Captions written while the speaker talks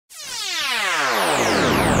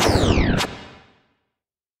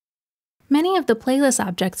Many of the playlist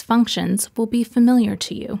object's functions will be familiar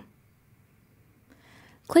to you.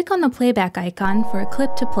 Click on the playback icon for a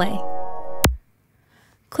clip to play.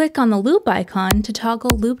 Click on the loop icon to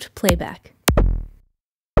toggle looped playback.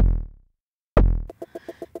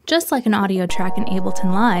 Just like an audio track in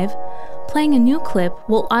Ableton Live, playing a new clip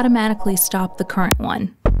will automatically stop the current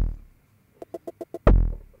one.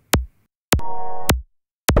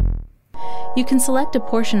 You can select a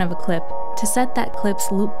portion of a clip to set that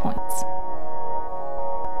clip's loop points.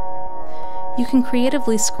 You can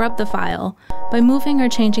creatively scrub the file by moving or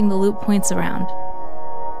changing the loop points around.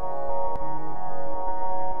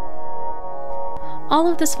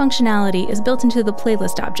 All of this functionality is built into the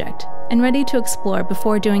playlist object and ready to explore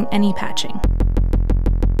before doing any patching.